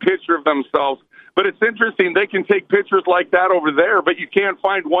smiling picture of themselves. But it's interesting, they can take pictures like that over there, but you can't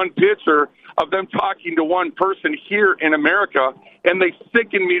find one picture of them talking to one person here in America, and they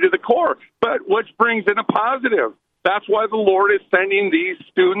sicken me to the core. But which brings in a positive. That's why the Lord is sending these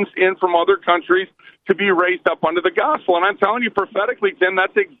students in from other countries to be raised up under the gospel. And I'm telling you prophetically, Tim,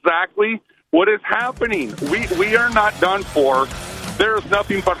 that's exactly what is happening. We are not done for. There is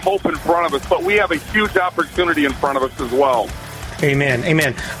nothing but hope in front of us, but we have a huge opportunity in front of us as well. Amen.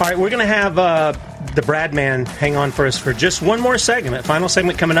 Amen. All right, we're going to have the Brad Man hang on for us for just one more segment. Final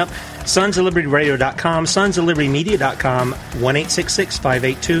segment coming up. SonsOfLibertyRadio.com, SonsOfLibertyMedia.com,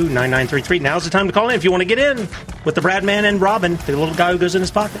 1-866-582-9933. Now's the time to call in if you want to get in with the Brad Man and Robin, the little guy who goes in his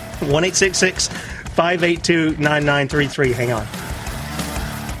pocket. 1-866-582-9933. 866-582-9933. Hang on.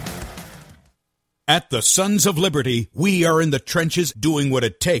 At the Sons of Liberty, we are in the trenches doing what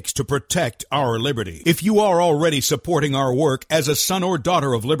it takes to protect our liberty. If you are already supporting our work as a son or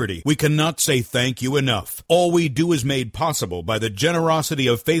daughter of liberty, we cannot say thank you enough. All we do is made possible by the generosity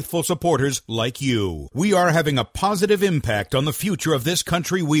of faithful supporters like you. We are having a positive impact on the future of this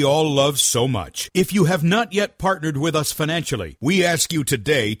country we all love so much. If you have not yet partnered with us financially, we ask you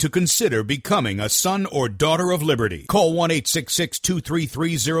today to consider becoming a son or daughter of liberty. Call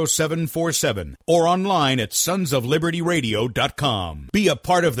 1-866-233-0747 or online at sonsoflibertyradio.com. Be a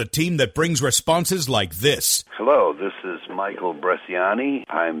part of the team that brings responses like this. Hello, this is Michael Bresciani.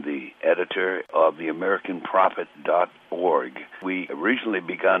 I'm the editor of theamericanprophet.org. We originally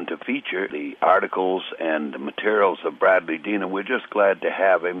begun to feature the articles and the materials of Bradley Dean, and we're just glad to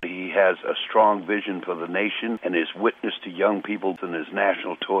have him. He has a strong vision for the nation and his witness to young people in his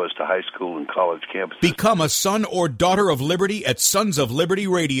national tours to high school and college campuses. Become a son or daughter of liberty at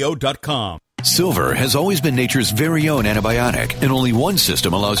sonsoflibertyradio.com. Silver has always been nature's very own antibiotic, and only one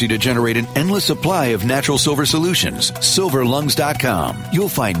system allows you to generate an endless supply of natural silver solutions. SilverLungs.com. You'll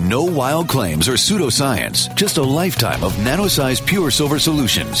find no wild claims or pseudoscience, just a lifetime of nano-sized pure silver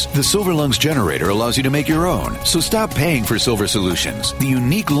solutions. The Silver Lungs generator allows you to make your own, so stop paying for silver solutions. The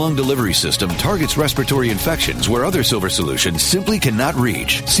unique lung delivery system targets respiratory infections where other silver solutions simply cannot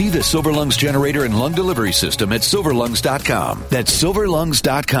reach. See the Silver Lungs generator and lung delivery system at SilverLungs.com. That's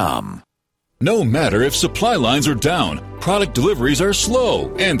SilverLungs.com. No matter if supply lines are down, product deliveries are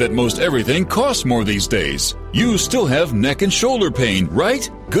slow, and that most everything costs more these days, you still have neck and shoulder pain, right?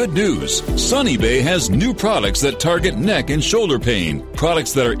 Good news. Sunny Bay has new products that target neck and shoulder pain.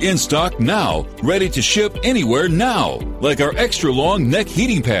 Products that are in stock now, ready to ship anywhere now. Like our extra long neck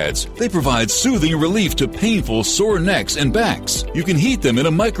heating pads. They provide soothing relief to painful sore necks and backs. You can heat them in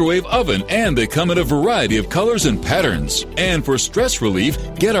a microwave oven, and they come in a variety of colors and patterns. And for stress relief,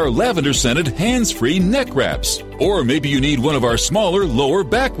 get our lavender-scented hands-free neck wraps. Or maybe you need one of our smaller lower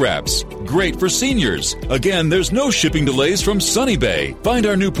back wraps. Great for seniors. Again, there's no shipping delays from Sunny Bay. Find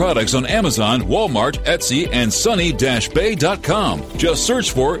our new products on Amazon, Walmart, Etsy, and sunny-bay.com. Just search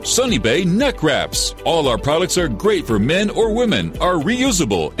for Sunny Bay Neck Wraps. All our products are great for men or women, are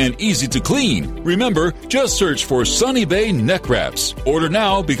reusable, and easy to clean. Remember, just search for Sunny Bay Neck Wraps. Order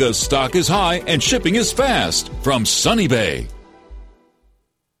now because stock is high and shipping is fast. From Sunny Bay.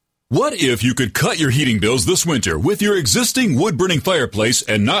 What if you could cut your heating bills this winter with your existing wood-burning fireplace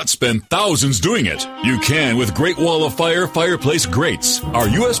and not spend thousands doing it? You can with Great Wall of Fire fireplace grates. Our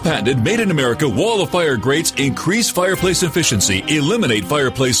U.S. patented made-in-America Wall of Fire grates increase fireplace efficiency, eliminate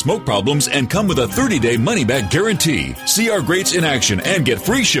fireplace smoke problems, and come with a 30-day money-back guarantee. See our grates in action and get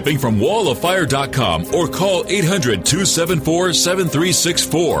free shipping from walloffire.com or call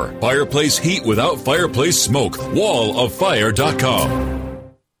 800-274-7364. Fireplace heat without fireplace smoke. walloffire.com.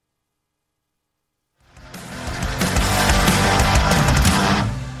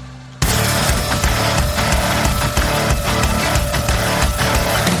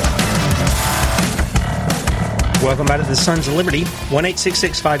 Welcome back to the Sons of Liberty.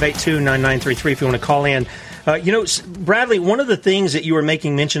 1-866-582-9933 if you want to call in. Bradley, one of the things that you were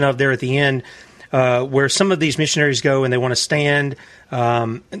making mention of there at the end, where some of these missionaries go and they want to stand,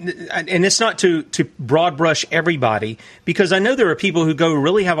 and it's not to broad brush everybody, because I know there are people who go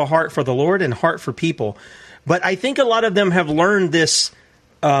really have a heart for the Lord and heart for people, but I think a lot of them have learned this,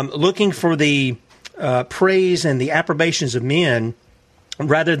 looking for the praise and the approbations of men,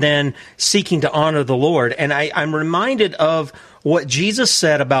 rather than seeking to honor the Lord. And I'm reminded of what Jesus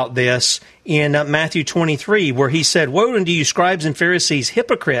said about this in Matthew 23, where he said, "Woe unto you, scribes and Pharisees,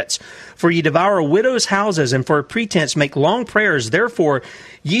 hypocrites! For ye devour widows' houses, and for a pretense make long prayers. Therefore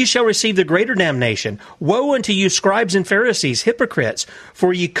ye shall receive the greater damnation. Woe unto you, scribes and Pharisees, hypocrites!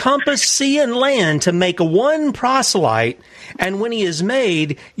 For ye compass sea and land to make one proselyte, and when he is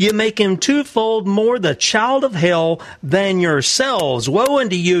made, ye make him twofold more the child of hell than yourselves. Woe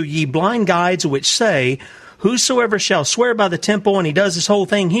unto you, ye blind guides, which say, Whosoever shall swear by the temple," and he does this whole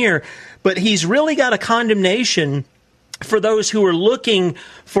thing here, but he's really got a condemnation for those who are looking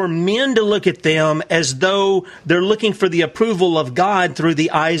for men to look at them as though they're looking for the approval of God through the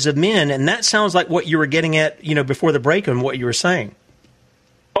eyes of men. And that sounds like what you were getting at, before the break and what you were saying.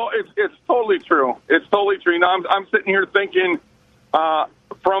 Oh, it's totally true. It's totally true. I'm sitting here thinking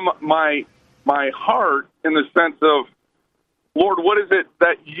from my heart, in the sense of, Lord, what is it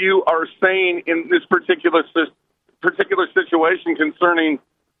that you are saying in this particular situation concerning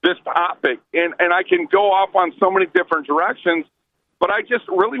this topic? And I can go off on so many different directions, but I just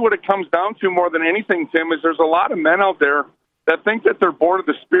really what it comes down to more than anything, Tim, is there's a lot of men out there that think that they're born of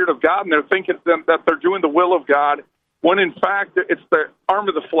the Spirit of God, and they're thinking that they're doing the will of God, when in fact it's the arm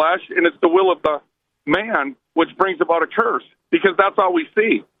of the flesh and it's the will of the man which brings about a curse, because that's all we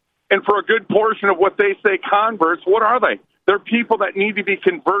see. And for a good portion of what they say converts, what are they? They're people that need to be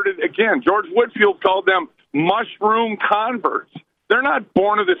converted again. George Whitefield called them mushroom converts. They're not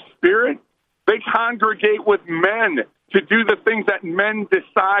born of the Spirit. They congregate with men to do the things that men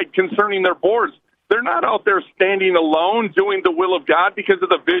decide concerning their boards. They're not out there standing alone doing the will of God because of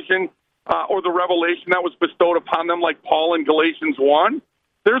the vision or the revelation that was bestowed upon them, like Paul in Galatians 1.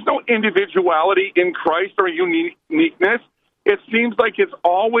 There's no individuality in Christ or uniqueness. It seems like it's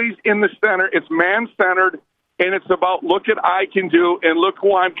always in the center. It's man-centered, and it's about look at I can do, and look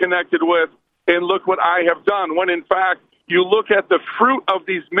who I'm connected with, and look what I have done. When, in fact, you look at the fruit of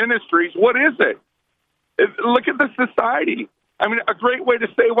these ministries, what is it? Look at the society. I mean, a great way to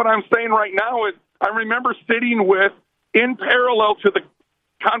say what I'm saying right now is I remember sitting with, in parallel to the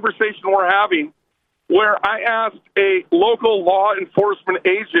conversation we're having, where I asked a local law enforcement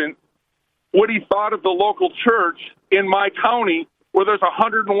agent what he thought of the local church in my county where there's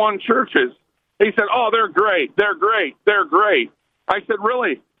 101 churches. He said, oh, they're great, they're great, they're great. I said,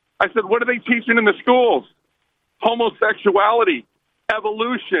 really? I said, what are they teaching in the schools? Homosexuality,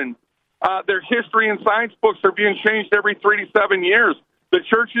 evolution. Their history and science books are being changed every 3 to 7 years. The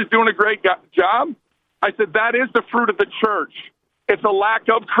church is doing a great job. I said, that is the fruit of the church. It's a lack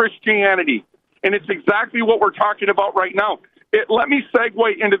of Christianity. And it's exactly what we're talking about right now. Let me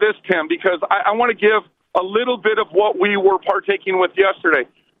segue into this, Tim, because I want to give a little bit of what we were partaking with yesterday.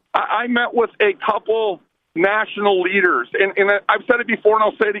 I met with a couple national leaders, and I've said it before and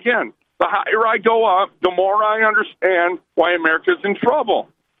I'll say it again. The higher I go up, the more I understand why America's in trouble.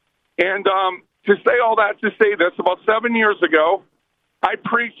 And to say all that, to say this, about 7 years ago, I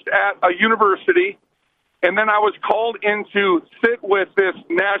preached at a university, and then I was called in to sit with this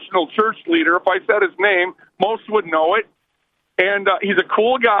national church leader. If I said his name, most would know it. And he's a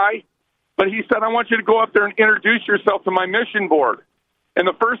cool guy, but he said, I want you to go up there and introduce yourself to my mission board. And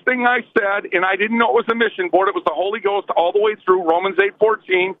the first thing I said, and I didn't know it was a mission board, it was the Holy Ghost all the way through, Romans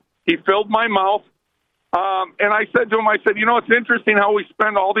 8:14. He filled my mouth. And I said to him, I said, you know, it's interesting how we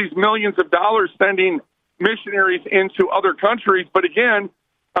spend all these millions of dollars sending missionaries into other countries. But again,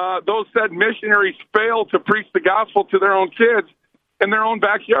 those said missionaries fail to preach the gospel to their own kids in their own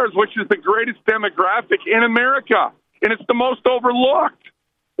backyards, which is the greatest demographic in America. And it's the most overlooked.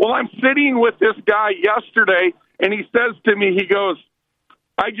 Well, I'm sitting with this guy yesterday, and he says to me, he goes,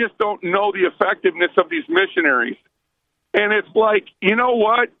 I just don't know the effectiveness of these missionaries. And it's like, you know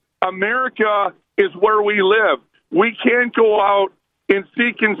what? America is where we live. We can't go out and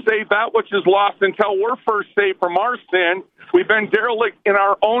seek and save that which is lost until we're first saved from our sin. We've been derelict in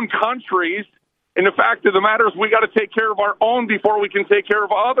our own countries. And the fact of the matter is we got to take care of our own before we can take care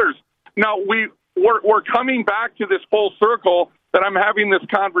of others. Now, we're coming back to this full circle that I'm having this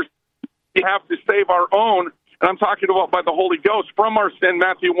conversation. We have to save our own, and I'm talking about by the Holy Ghost, from our sin,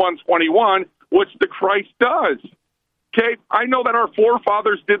 Matthew 1:21, which the Christ does. Okay, I know that our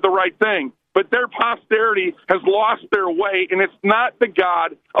forefathers did the right thing, but their posterity has lost their way, and it's not the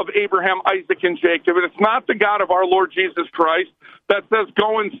God of Abraham, Isaac, and Jacob, and it's not the God of our Lord Jesus Christ that says,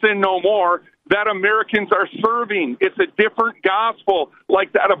 go and sin no more, that Americans are serving. It's a different gospel,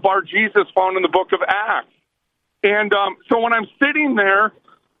 like that of Bar Jesus found in the book of Acts. And so when I'm sitting there,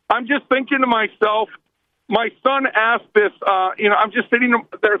 I'm just thinking to myself, my son asked this, I'm just sitting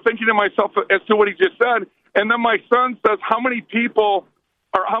there thinking to myself as to what he just said, and then my son says, how many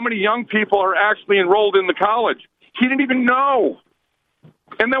young people are actually enrolled in the college? He didn't even know.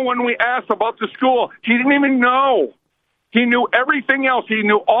 And then when we asked about the school, he didn't even know. He knew everything else. He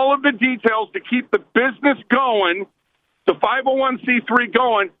knew all of the details to keep the business going, the 501c3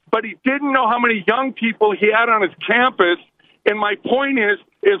 going, but he didn't know how many young people he had on his campus. And my point is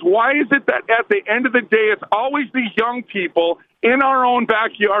why is it that at the end of the day, it's always these young people in our own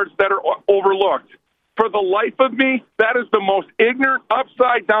backyards that are overlooked? For the life of me, that is the most ignorant,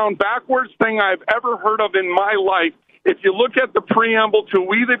 upside-down, backwards thing I've ever heard of in my life. If you look at the preamble to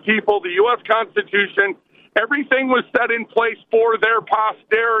We the People, the U.S. Constitution, everything was set in place for their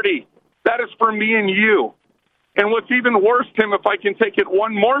posterity. That is for me and you. And what's even worse, Tim, if I can take it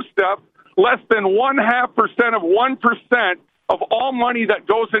one more step, less than 0.5% of 1% of all money that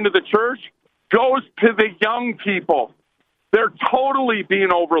goes into the church goes to the young people. They're totally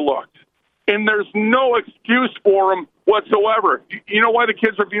being overlooked. And there's no excuse for them whatsoever. You know why the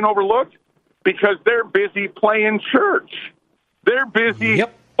kids are being overlooked? Because they're busy playing church. They're busy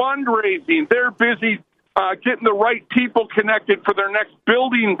fundraising. They're busy getting the right people connected for their next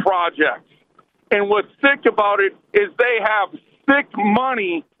building projects. And what's sick about it is they have sick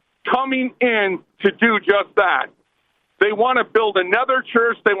money coming in to do just that. They want to build another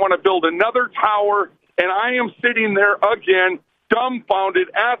church. They want to build another tower. And I am sitting there again, dumbfounded,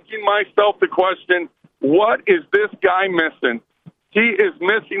 asking myself the question, what is this guy missing? He is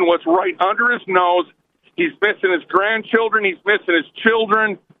missing what's right under his nose. He's missing his grandchildren. He's missing his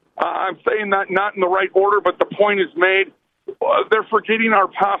children. I'm saying that not in the right order, but the point is made. They're forgetting our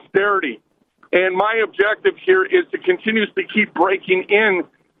posterity. And my objective here is to continuously keep breaking in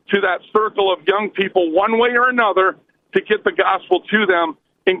to that circle of young people one way or another to get the gospel to them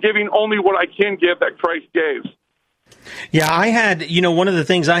and giving only what I can give that Christ gave. Yeah, I had, one of the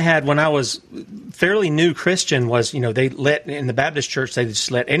things I had when I was fairly new Christian was, they let, in the Baptist church, they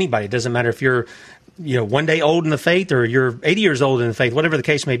just let anybody. It doesn't matter if you're, one day old in the faith or you're 80 years old in the faith, whatever the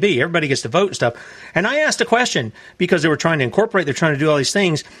case may be. Everybody gets to vote and stuff. And I asked a question because they were trying to incorporate, they're trying to do all these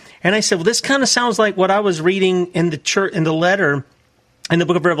things. And I said, well, this kind of sounds like what I was reading in the church, in the letter in the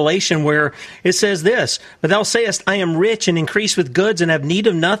book of Revelation, where it says this, but thou sayest, I am rich and increase with goods and have need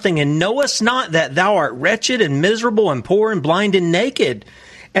of nothing, and knowest not that thou art wretched and miserable and poor and blind and naked.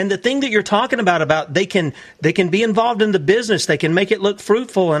 And the thing that you're talking about they can be involved in the business, they can make it look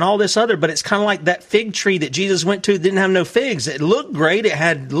fruitful and all this other, but it's kind of like that fig tree that Jesus went to, didn't have no figs. It looked great, it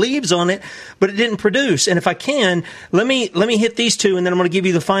had leaves on it, but it didn't produce. And if I can, let me hit these two, and then I'm going to give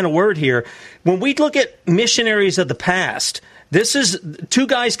you the final word here. When we look at missionaries of the past, this is two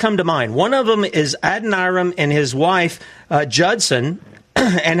guys come to mind. One of them is Adoniram and his wife, Judson,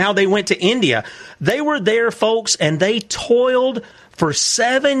 and how they went to India. They were there, folks, and they toiled for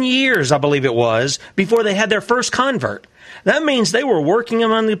 7 years, I believe it was, before they had their first convert. That means they were working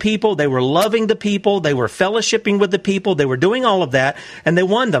among the people, they were loving the people, they were fellowshipping with the people, they were doing all of that, and they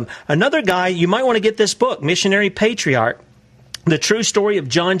won them. Another guy, you might want to get this book, Missionary Patriarch, The True Story of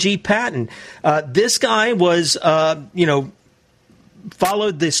John G. Paton. This guy was,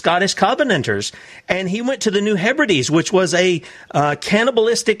 followed the Scottish Covenanters, and he went to the New Hebrides, which was a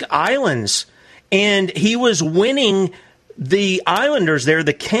cannibalistic islands, and he was winning the islanders there,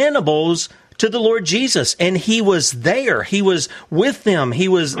 the cannibals, to the Lord Jesus. And he was there. He was with them. He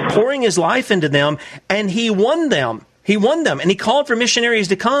was pouring his life into them, and he won them. He won them, and he called for missionaries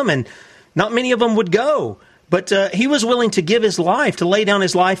to come, and not many of them would go. But he was willing to give his life, to lay down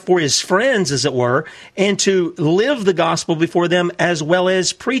his life for his friends, as it were, and to live the gospel before them as well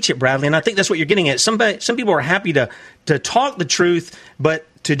as preach it, Bradley. And I think that's what you're getting at. Some people are happy to talk the truth, but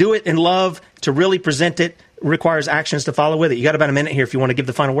to do it in love, to really present it, requires actions to follow with it. You got about a minute here if you want to give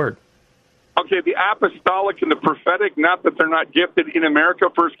the final word. Okay, the apostolic and the prophetic, not that they're not gifted in America,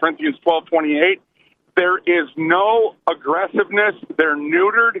 1 Corinthians 12:28. There is no aggressiveness. They're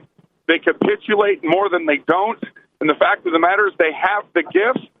neutered. They capitulate more than they don't. And the fact of the matter is they have the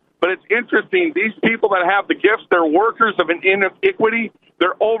gifts, but it's interesting. These people that have the gifts, they're workers of an iniquity.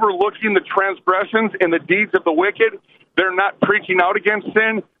 They're overlooking the transgressions and the deeds of the wicked. They're not preaching out against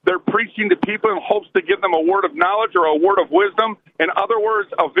sin. They're preaching to people in hopes to give them a word of knowledge or a word of wisdom. In other words,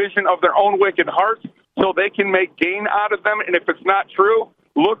 a vision of their own wicked hearts so they can make gain out of them. And if it's not true,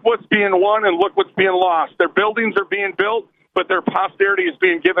 look what's being won and look what's being lost. Their buildings are being built, but their posterity is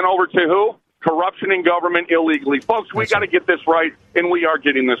being given over to who? Corruption in government illegally. Folks, we got to get this right, and we are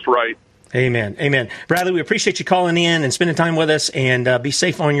getting this right. Amen. Amen. Bradley, we appreciate you calling in and spending time with us, and be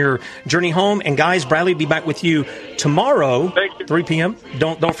safe on your journey home. And guys, Bradley will be back with you tomorrow, 3 p.m.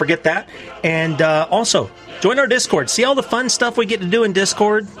 Don't forget that. And also, join our Discord. See all the fun stuff we get to do in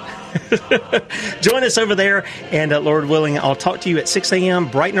Discord? Join us over there, and Lord willing, I'll talk to you at 6 a.m.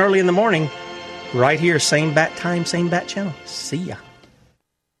 bright and early in the morning, right here, same bat time, same bat channel. See ya.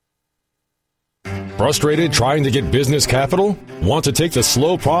 Frustrated trying to get business capital? Want to take the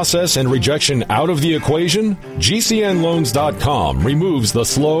slow process and rejection out of the equation? GCNloans.com removes the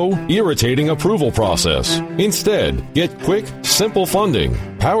slow, irritating approval process. Instead, get quick, simple funding.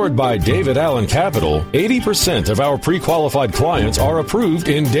 Powered by David Allen Capital, 80% of our pre-qualified clients are approved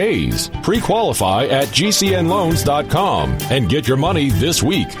in days. Pre-qualify at GCNloans.com and get your money this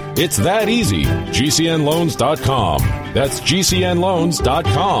week. It's that easy. GCNloans.com. That's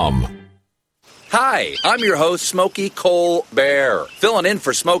GCNloans.com. Hi, I'm your host, Smokey Cole Bear, filling in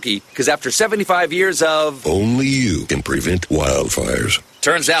for Smokey because after 75 years of... Only you can prevent wildfires.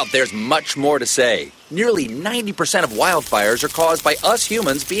 Turns out there's much more to say. Nearly 90% of wildfires are caused by us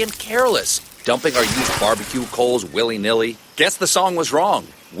humans being careless, dumping our used barbecue coals willy-nilly. Guess the song was wrong.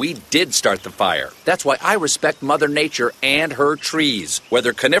 We did start the fire. That's why I respect Mother Nature and her trees,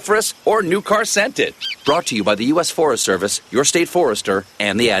 whether coniferous or new car scented. Brought to you by the U.S. Forest Service, your state forester,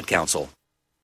 and the Ad Council.